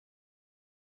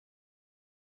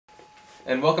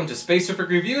and welcome to Spaceriffic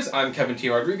Reviews. I'm Kevin T.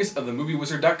 Rodriguez of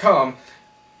themoviewizard.com,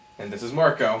 and this is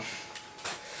Marco.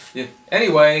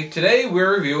 Anyway, today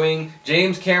we're reviewing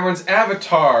James Cameron's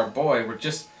Avatar. Boy,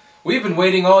 we've been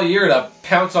waiting all year to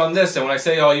pounce on this, and when I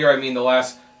say all year, I mean the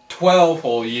last 12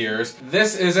 whole years.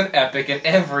 This is an epic in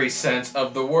every sense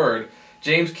of the word.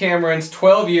 James Cameron's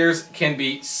 12 years can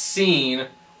be seen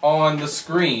on the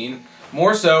screen,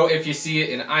 more so if you see it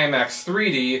in IMAX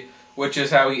 3D, which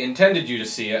is how he intended you to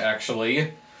see it,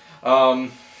 actually.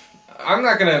 I'm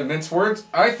not going to mince words.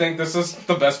 I think this is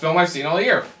the best film I've seen all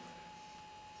year.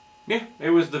 Yeah,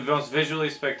 it was the most visually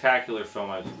spectacular film,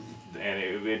 and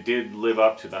it did live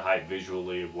up to the hype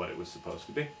visually of what it was supposed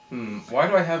to be. Why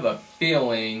do I have a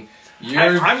feeling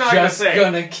you're I'm not just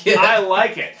gonna get... I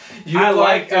like it. I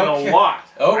liked it a lot.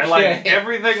 Okay. I liked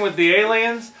everything with the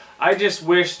aliens. I just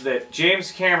wish that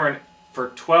James Cameron, for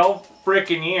 12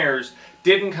 frickin' years,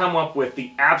 didn't come up with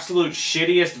the absolute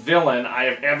shittiest villain I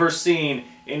have ever seen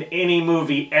in any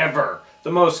movie ever.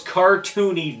 The most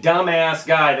cartoony, dumbass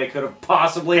guy they could have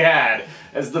possibly had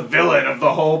as the villain of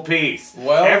the whole piece.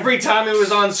 Well, every time he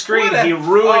was on screen, he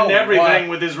ruined everything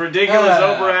with his ridiculous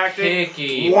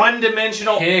overacting,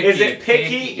 one-dimensional. Is it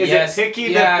picky? Is it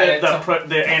picky that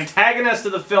the antagonist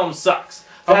of the film sucks?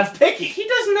 That's picky. He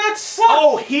does not suck.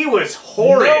 Oh, he was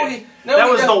horrid. That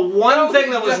was the one thing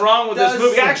that was wrong with this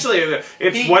movie. Actually,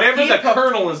 it's whatever the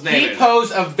Colonel's name is. He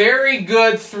posed a very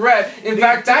good threat. In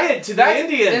fact, to the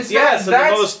Indians, yes, the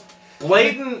most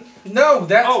blatant... No,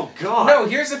 that's... Oh, God. No,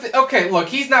 here's the thing. Okay, look,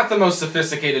 he's not the most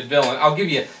sophisticated villain. I'll give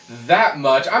you that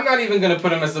much. I'm not even going to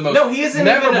put him as the most memorable villain. No, he isn't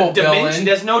even a dimension.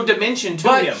 There's no dimension to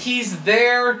him. But he's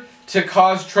there to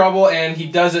cause trouble, and he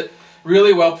does it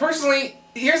really well. Personally,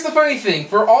 here's the funny thing.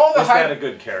 For all the hype... Is that a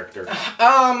good character?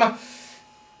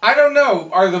 I don't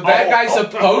know. Are the bad guys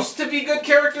supposed to be good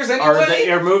characters anyway?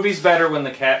 Are movies better when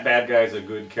the bad guy's a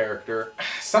good character?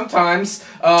 Sometimes.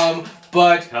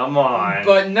 But... Come on.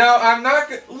 But no, I'm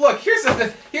not... Look, here's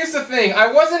the thing.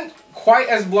 I wasn't quite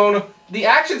as blown... The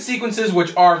action sequences,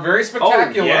 which are very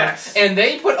spectacular, and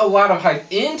they put a lot of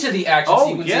hype into the action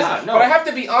sequences, but I have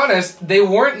to be honest, they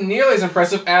weren't nearly as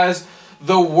impressive as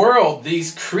the world,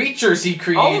 these creatures he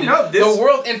created. The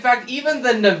world, in fact, even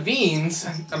the Navines,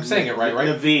 I'm saying it right?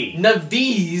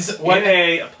 Navis.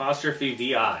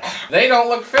 N-A-apostrophe-V-I. They don't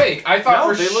look fake. I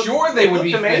thought sure they would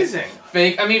be amazing.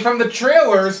 Fake. I mean, from the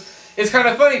trailers, it's kind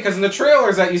of funny, because in the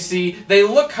trailers that you see, they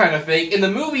look kind of fake. In the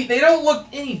movie, they don't look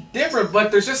any different, but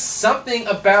there's just something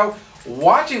about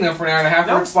watching them for an hour and a half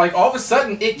where it's like, all of a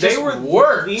sudden, it just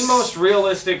works. The most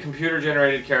realistic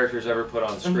computer-generated characters ever put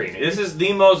on screen. This is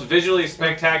the most visually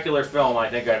spectacular film I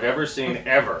think I've ever seen,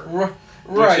 ever. Right.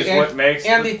 Which is what makes...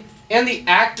 And the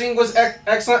acting was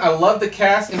excellent. I love the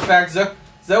cast. In fact,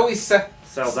 Zoe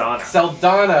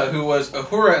Saldana, who was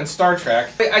Uhura in Star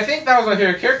Trek. I think that was my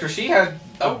favorite character. She had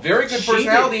a very good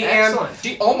personality, and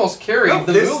she almost carried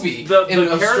the movie in a strange way.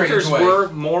 The characters were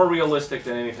more realistic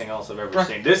than anything else I've ever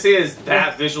seen. This is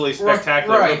that visually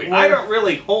spectacular movie. I don't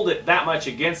really hold it that much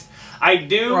against... I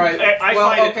do. I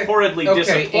find it horridly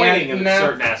disappointing in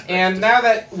certain aspects. And now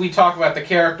that we talk about the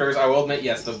characters, I will admit,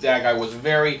 yes, the bad guy was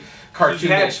very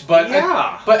cartoonish, but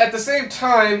at the same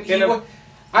time,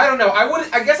 I don't know.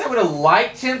 I guess I would have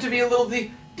liked him to be a little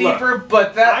deeper,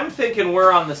 but that... I'm thinking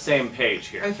we're on the same page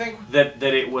here. I think... That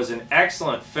it was an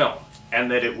excellent film,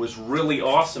 and that it was really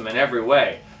awesome in every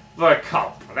way. But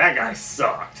come on, that guy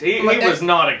sucked. He was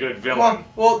not a good villain.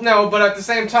 Well, no, but at the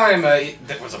same time,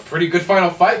 that was a pretty good final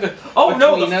fight. The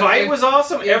fight was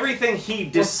awesome. Everything he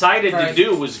decided to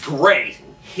do was great.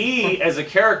 He, as a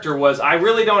character, I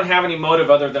really don't have any motive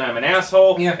other than I'm an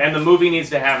asshole, and the movie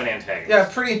needs to have an antagonist. Yeah,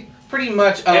 pretty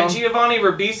much. And Giovanni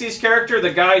Ribisi's character,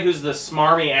 the guy who's the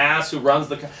smarmy ass who runs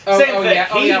the... Same thing.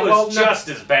 He was just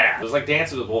as bad. It was like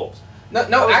Dances with Wolves.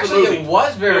 No, actually, it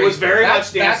was very... It was very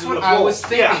much Dances with Wolves. That's what I was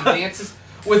thinking, Dances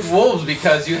with Wolves,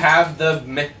 because you have the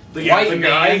white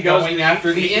guy going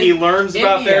after the Indians. He learns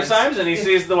about their times, and he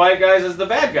sees the white guys as the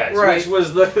bad guys, which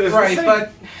was the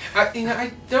but...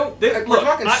 I don't... We're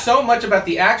talking so much about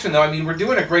the action, though. I mean, we're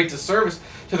doing a great disservice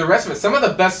to the rest of it. Some of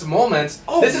the best moments...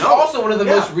 this is also one of the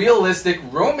most realistic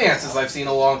romances I've seen in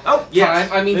a long time.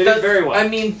 I mean, very well. I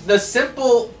mean, the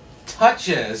simple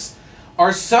touches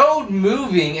are so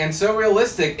moving and so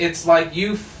realistic. It's like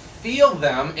you feel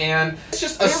them, and it's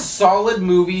just a solid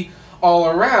movie all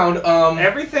around.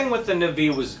 Everything with the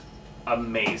Na'vi was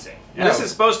amazing. And this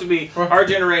is supposed to be our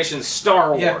generation's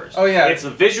Star Wars. It's a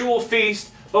visual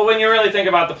feast, but when you really think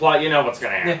about the plot, you know what's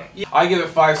going to happen. I give it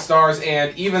 5 stars,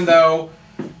 and even though,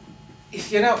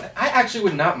 I actually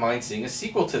would not mind seeing a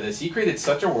sequel to this. He created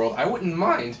such a world, I wouldn't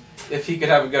mind if he could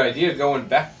have a good idea going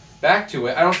back back to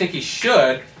it. I don't think he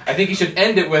should. I think he should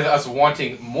end it with us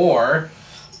wanting more.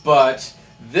 But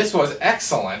this was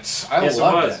excellent. I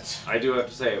loved it. I do have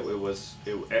to say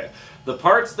the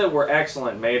parts that were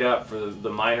excellent made up for the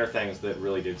minor things that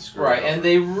really did screw Right, it over. and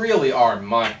they really are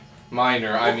minor.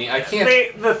 I mean, I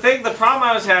can't... The problem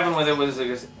I was having with it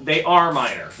was they are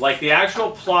minor. Like, the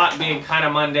actual plot being kind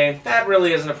of mundane, that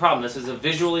really isn't a problem. This is a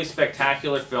visually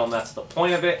spectacular film. That's the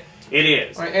point of it. It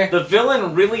is. Right, The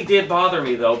villain really did bother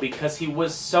me, though, because he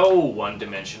was so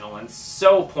one-dimensional and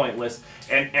so pointless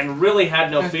and really had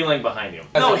no feeling behind him.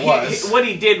 No, what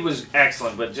he did was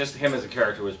excellent, but just him as a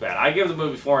character was bad. I give the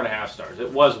movie 4.5 stars.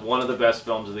 It was one of the best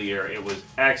films of the year. It was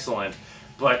excellent.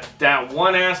 But that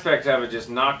one aspect of it just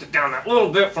knocked it down that little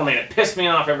bit for me. It pissed me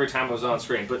off every time it was on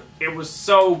screen. But it was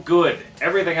so good.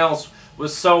 Everything else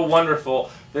was so wonderful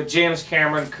that James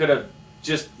Cameron could have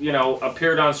just, you know,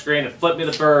 appeared on screen and flipped me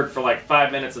the bird for like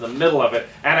 5 minutes in the middle of it,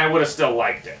 and I would have still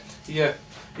liked it. Yeah,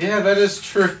 that is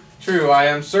true. I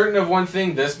am certain of one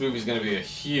thing, this movie's going to be a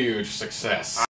huge success.